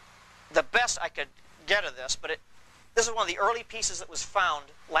the best I could get of this, but this is one of the early pieces that was found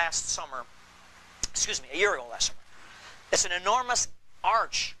last summer. Excuse me, a year ago last summer. It's an enormous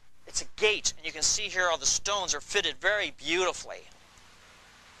arch. It's a gate, and you can see here all the stones are fitted very beautifully.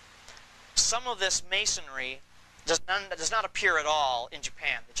 Some of this masonry does not appear at all in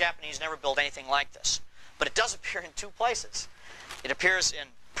Japan. The Japanese never built anything like this. But it does appear in two places. It appears in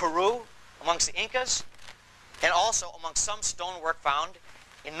Peru, amongst the Incas, and also amongst some stonework found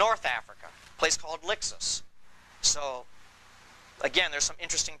in North Africa, a place called Lixus. So, again, there's some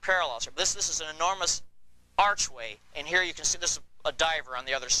interesting parallels here. This is an enormous archway, and here you can see this is a diver on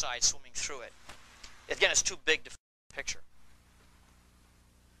the other side swimming through it. Again, it's too big to fit in the picture.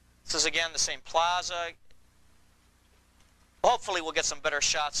 This is, again, the same plaza. Hopefully we'll get some better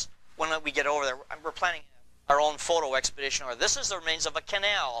shots when we get over there. We're planning our own photo expedition over there. This is the remains of a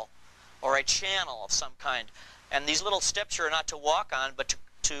canal or a channel of some kind. And these little steps here are not to walk on, but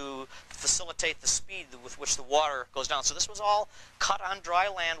to facilitate the speed with which the water goes down. So this was all cut on dry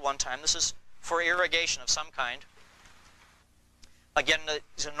land one time. This is for irrigation of some kind. Again,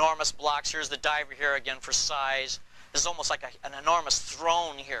 these enormous blocks. Here's the diver here again for size. This is almost like an enormous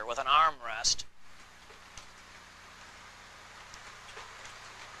throne here with an armrest.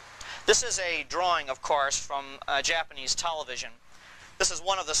 This is a drawing, of course, from Japanese television. This is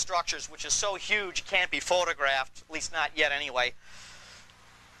one of the structures which is so huge it can't be photographed, at least not yet anyway.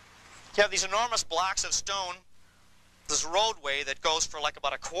 You have these enormous blocks of stone, this roadway that goes for like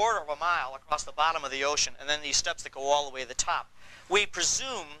about a quarter of a mile across the bottom of the ocean, and then these steps that go all the way to the top. We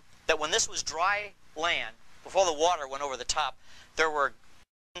presume that when this was dry land, before the water went over the top, there were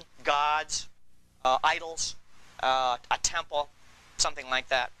gods, idols, a temple, something like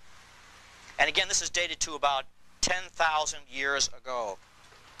that. And again, this is dated to about 10,000 years ago.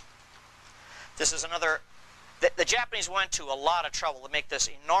 This is another... The Japanese went to a lot of trouble to make this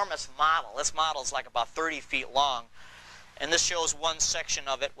enormous model. This model is like about 30 feet long. And this shows one section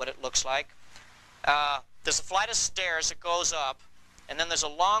of it, what it looks like. There's a flight of stairs that goes up, and then there's a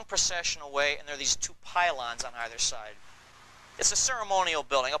long processional way, and there are these two pylons on either side. It's a ceremonial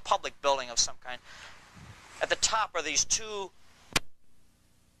building, a public building of some kind. At the top are these two...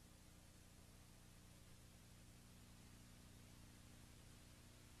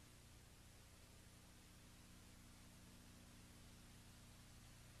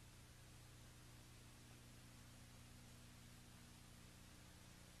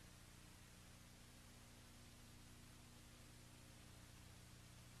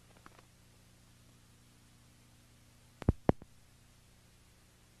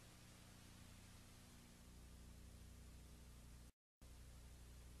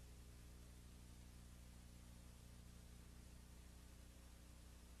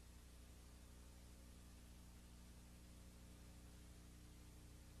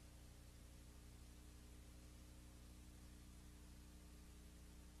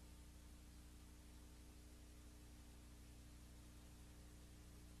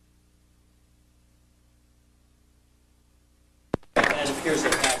 It appears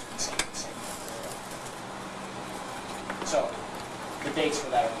that it has been seen. So, the dates for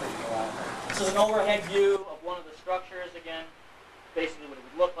that are pretty reliable. This is an overhead view of one of the structures, again, basically what it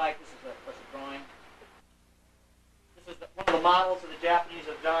would look like. This is of course, a drawing. This is one of the models that the Japanese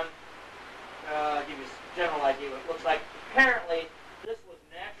have done. I'll give you a general idea what it looks like. Apparently, this was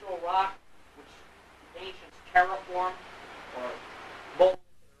natural rock, which the ancients terraformed, or molded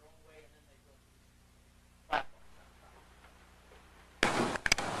in their own way, and then they built platforms on top.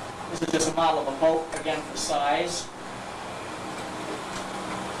 This is just a model of a boat, again, for size.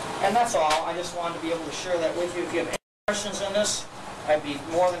 And that's all. I just wanted to be able to share that with you. If you have any questions on this, I'd be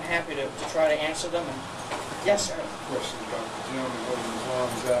more than happy to try to answer them. And yes, sir. Question about the gentleman holding his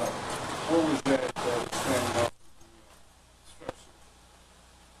arms out. What was that standing up?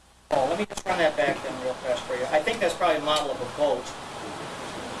 Oh, let me just run that back then real fast for you. I think that's probably a model of a boat.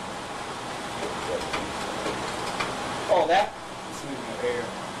 Oh, that? It's in the air.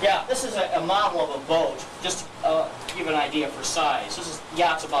 Yeah, this is a model of a boat. Just you give you an idea for size. This is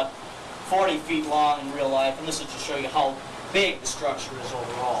yacht's about 40 feet long in real life, and this is to show you how big the structure is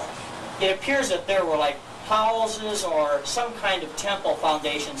overall. It appears that there were like houses or some kind of temple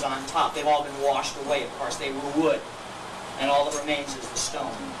foundations on top. They've all been washed away, of course. They were wood, and all that remains is the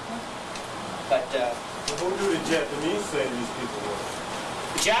stone. But who do the Japanese say these people were?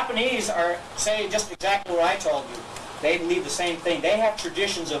 the Japanese are saying just exactly what I told you. They believe the same thing. They have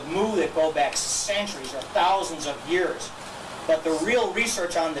traditions of mu that go back centuries or thousands of years. But the real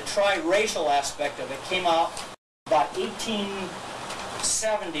research on the triracial aspect of it came out about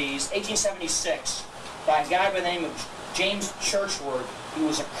 1876 by a guy by the name of James Churchward. He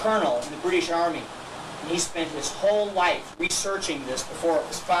was a colonel in the British Army. And he spent his whole life researching this before it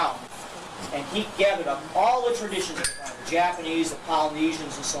was found. And he gathered up all the traditions of the Japanese, the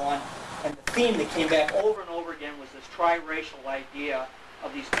Polynesians, and so on. And the theme that came back over and over again was this triracial idea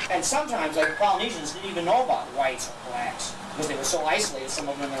of these. And sometimes, like the Polynesians, didn't even know about whites or blacks because they were so isolated, some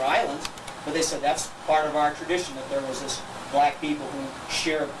of them in their islands. But they said that's part of our tradition, that there was this black people who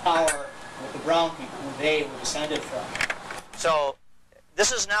shared power with the brown people who they were descended from. So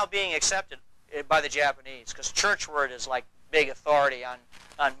this is now being accepted by the Japanese because Churchward is like big authority on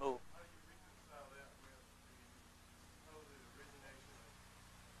mu.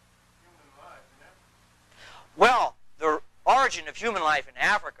 Well, the origin of human life in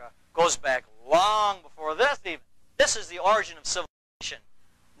Africa goes back long before this even. This is the origin of civilization,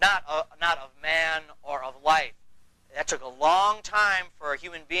 not of man or of life. That took a long time for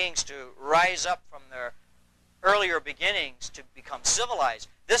human beings to rise up from their earlier beginnings to become civilized.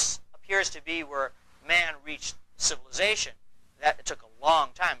 This appears to be where man reached civilization. That it took a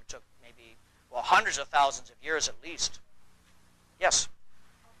long time. It took maybe, well, hundreds of thousands of years at least. Yes?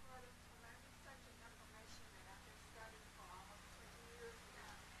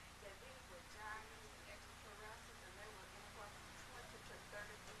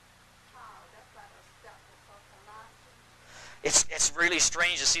 It's really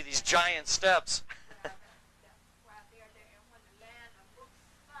strange to see these giant steps.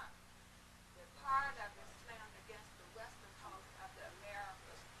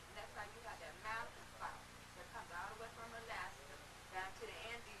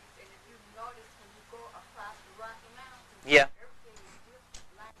 Yeah.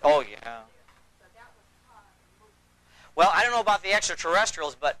 Oh, yeah. Well, I don't know about the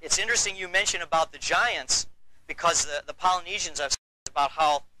extraterrestrials, but it's interesting you mention about the giants, because the Polynesians have said about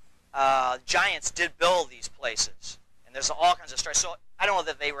how giants did build these places. And there's all kinds of stories. So I don't know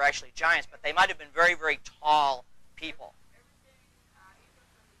that they were actually giants, but they might have been very, very tall people.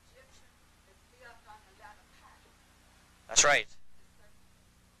 That's right.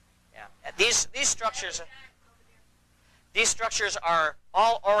 Yeah. These structures are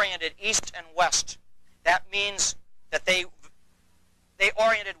all oriented east and west. That means that they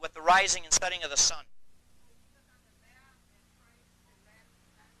oriented with the rising and setting of the sun.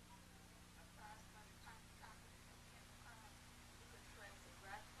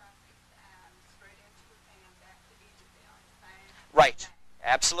 Right.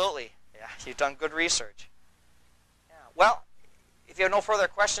 Absolutely. Yeah, you've done good research. Yeah. Well, if you have no further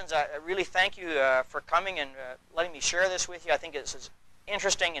questions, I really thank you for coming and letting me share this with you. I think this is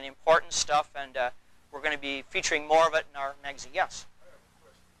interesting and important stuff, and we're going to be featuring more of it in our magazine. Yes? I have a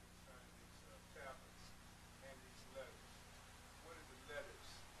question concerning these tablets and these letters. What do the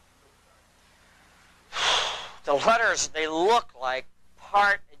letters look like? The letters, they look like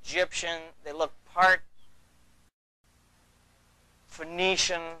part Egyptian, they look part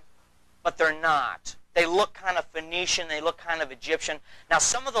Phoenician, but they're not. They look kind of Phoenician, they look kind of Egyptian. Now,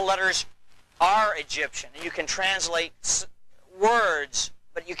 some of the letters are Egyptian, and you can translate words,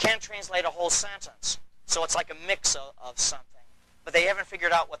 but you can't translate a whole sentence. So it's like a mix of something. But they haven't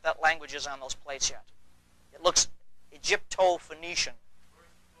figured out what that language is on those plates yet. It looks Egypto-Phoenician.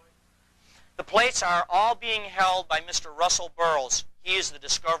 The plates are all being held by Mr. Russell Burroughs. He is the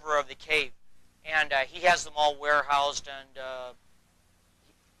discoverer of the cave. And he has them all warehoused, and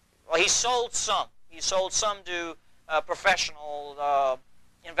well, he sold some. He sold some to professional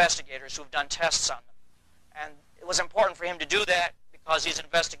investigators who've done tests on them. And it was important for him to do that because these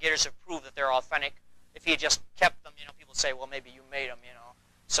investigators have proved that they're authentic. If he had just kept them, people say, well, maybe you made them,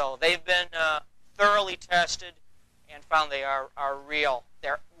 So they've been thoroughly tested and found they are real.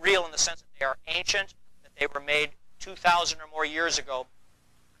 They're real in the sense that they are ancient, that they were made 2,000 or more years ago.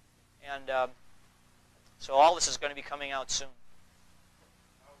 And so all this is going to be coming out soon.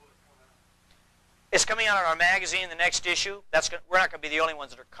 It's coming out in our magazine, the next issue. We're not going to be the only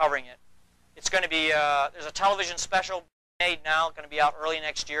ones that are covering it. It's going to be, there's a television special made now, going to be out early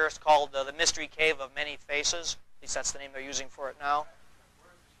next year. It's called The Mystery Cave of Many Faces. At least that's the name they're using for it now.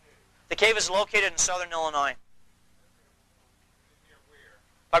 The cave is located in southern Illinois.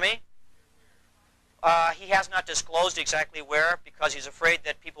 Pardon me? He has not disclosed exactly where because he's afraid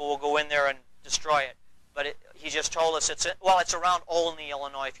that people will go in there and destroy it. But he just told us it's around Olney,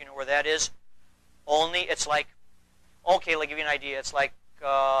 Illinois, if you know where that is. Olney, it's like, okay, I'll give you an idea. It's like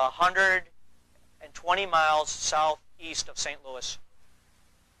 120 miles southeast of St. Louis.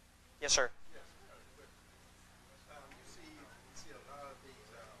 Yes, sir.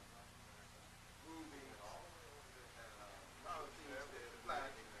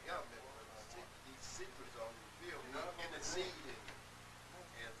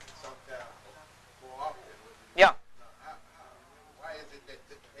 Yeah. Why is it that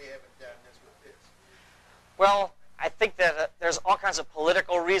they haven't done this with this? Well, I think that there's all kinds of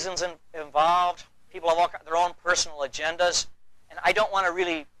political reasons involved. People have their own personal agendas, and I don't want to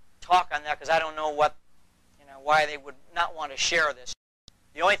really talk on that because I don't know why they would not want to share this.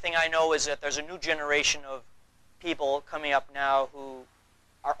 The only thing I know is that there's a new generation of people coming up now who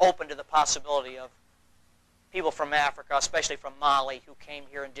are open to the possibility of people from Africa, especially from Mali, who came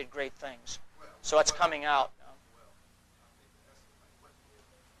here and did great things. So it's coming out now.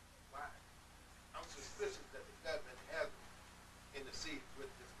 I'm suspicious that the government hasn't interceded with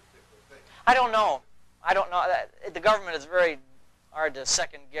this particular thing. I don't know. The government is very hard to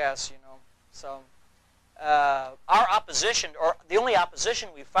second guess, So our opposition, or the only opposition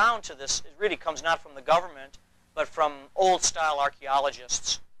we found to this, it really comes not from the government, but from old-style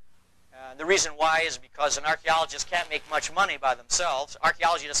archaeologists. The reason why is because an archaeologist can't make much money by themselves.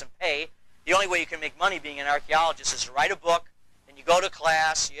 Archaeology doesn't pay. The only way you can make money being an archaeologist is to write a book, and you go to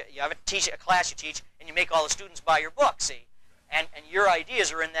class, you have a class you teach, and you make all the students buy your book, see? And your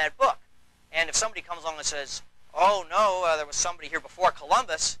ideas are in that book. And if somebody comes along and says, oh, no, there was somebody here before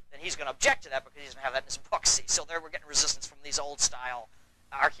Columbus, then he's going to object to that because he doesn't have that in his book, see? So we're getting resistance from these old-style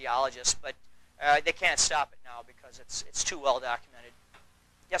archaeologists, but they can't stop it now because it's too well documented.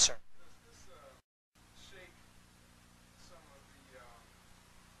 Yes, sir? Does this shake some of the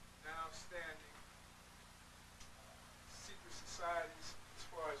now standing secret societies as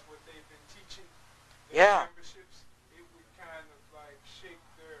far as what they've been teaching their memberships? It would kind of like shake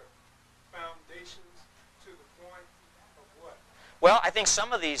their foundations to the point of what? Well, I think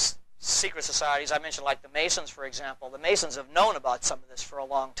some of these secret societies, I mentioned like the Masons, for example, the Masons have known about some of this for a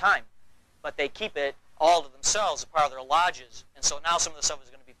long time, but they keep it all to themselves as part of their lodges. And so now some of the stuff is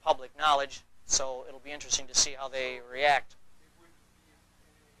going to be public knowledge, so it'll be interesting to see how they react. It wouldn't be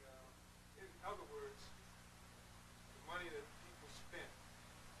any, in other words, the money that people spend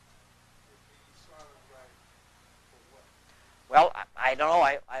would be sort of like, for what? Well, I don't know.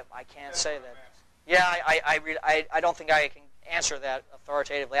 I can't say that. Yeah, I don't think I can answer that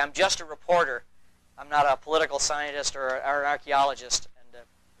authoritatively. I'm just a reporter. I'm not a political scientist or an archaeologist, and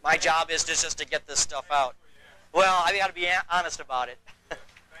my job is just to get this stuff out. Well, I got to be honest about it.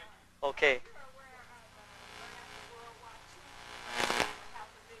 Okay.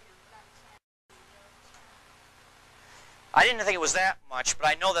 I didn't think it was that much, but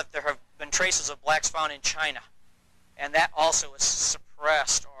I know that there have been traces of blacks found in China, and that also is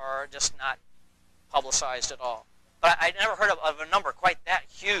suppressed or just not publicized at all. But I never heard of a number quite that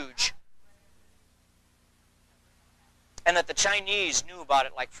huge, and that the Chinese knew about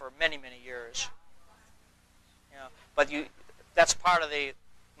it like for many, many years. But that's part of the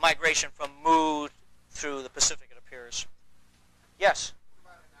migration from Mu through the Pacific, it appears. Yes?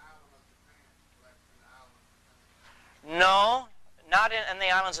 No, not in the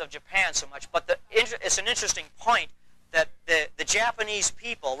islands of Japan so much, but it's an interesting point that the Japanese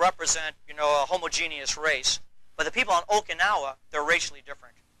people represent, a homogeneous race, but the people on Okinawa, they're racially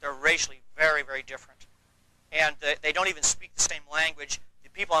different. They're racially very, very different. And they don't even speak the same language. The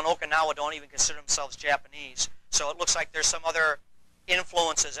people on Okinawa don't even consider themselves Japanese. So it looks like there's some other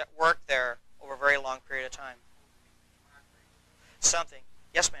influences at work there over a very long period of time. Something.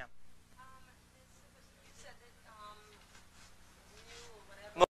 Yes, ma'am. You said that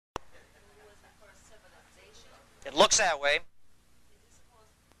Mu or whatever was the first civilization. It looks that way. This is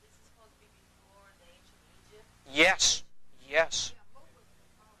supposed to be before the ancient Egypt? Yes. Yes.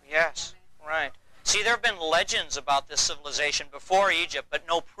 Yes. Right. See, there have been legends about this civilization before Egypt, but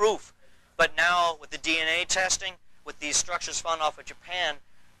no proof. But now, with the DNA testing, with these structures found off of Japan,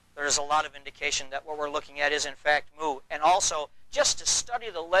 there's a lot of indication that what we're looking at is, in fact, Mu. And also, just to study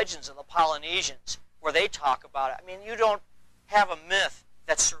the legends of the Polynesians, where they talk about it. I mean, you don't have a myth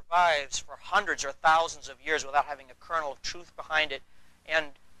that survives for hundreds or thousands of years without having a kernel of truth behind it.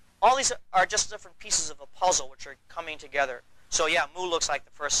 And all these are just different pieces of a puzzle which are coming together. So yeah, Mu looks like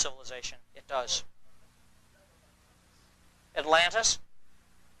the first civilization. It does. Atlantis?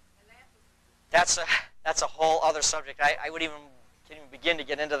 That's a whole other subject. I would even can't even begin to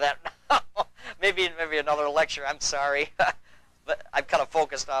get into that now. maybe another lecture. I'm sorry, but I'm kind of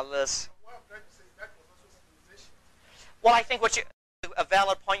focused on this. Well, I think a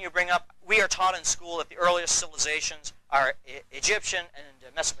valid point you bring up. We are taught in school that the earliest civilizations are Egyptian and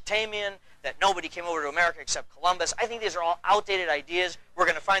Mesopotamian. That nobody came over to America except Columbus. I think these are all outdated ideas. We're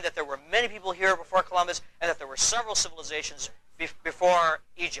going to find that there were many people here before Columbus, and that there were several civilizations before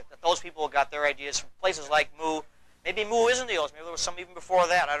Egypt. That those people got their ideas from places like Mu. Maybe Mu isn't the oldest. Maybe there was some even before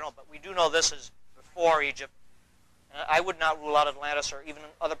that. I don't know. But we do know this is before Egypt. I would not rule out Atlantis or even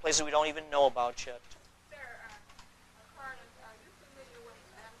other places we don't even know about yet. Sir, Carlos, are you familiar with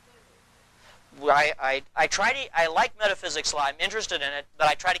metaphysics? I like metaphysics. I'm interested in it, but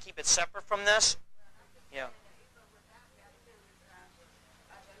I try to keep it separate from this. Yeah.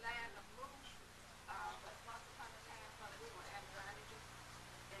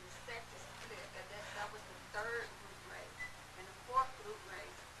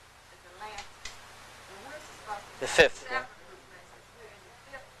 The fifth. Yeah.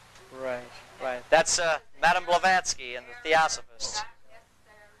 Right, right. That's Madame Blavatsky and the Theosophists.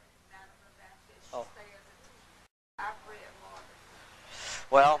 Oh.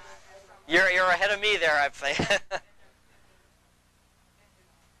 Well, you're ahead of me there, I think.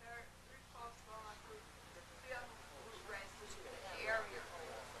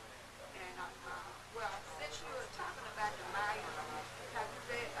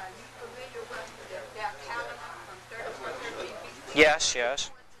 Yes,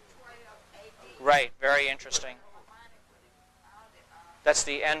 yes. Right, very interesting. That's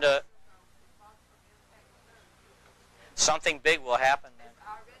the end of... Something big will happen then.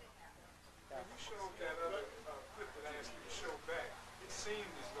 When you showed that other clip that I asked you to show back, it seemed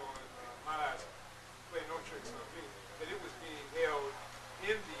as though, in my eyes, play no tricks on me, that it was being held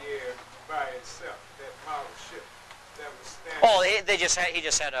in the air by itself, that model ship that was standing. Oh, he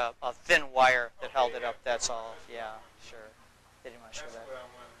just had a thin wire that held it up, that's all. Yeah, sure. They didn't want to show that. That's what I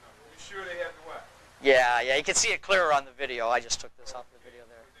want to know. You sure they had the wire? Yeah, you can see it clearer on the video. I just took this off the video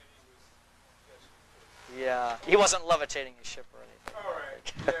there. Yeah, he wasn't levitating his ship or anything. All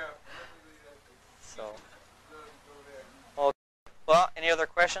right, yeah. So, okay. Well, any other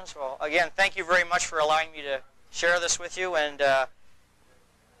questions? Well, again, thank you very much for allowing me to share this with you. And the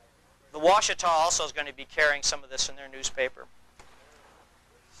Washita also is going to be carrying some of this in their newspaper.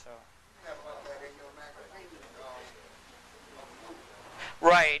 So.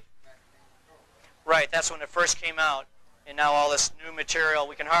 Right. Right, that's when it first came out. And now all this new material,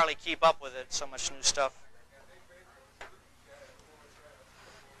 we can hardly keep up with it, so much new stuff.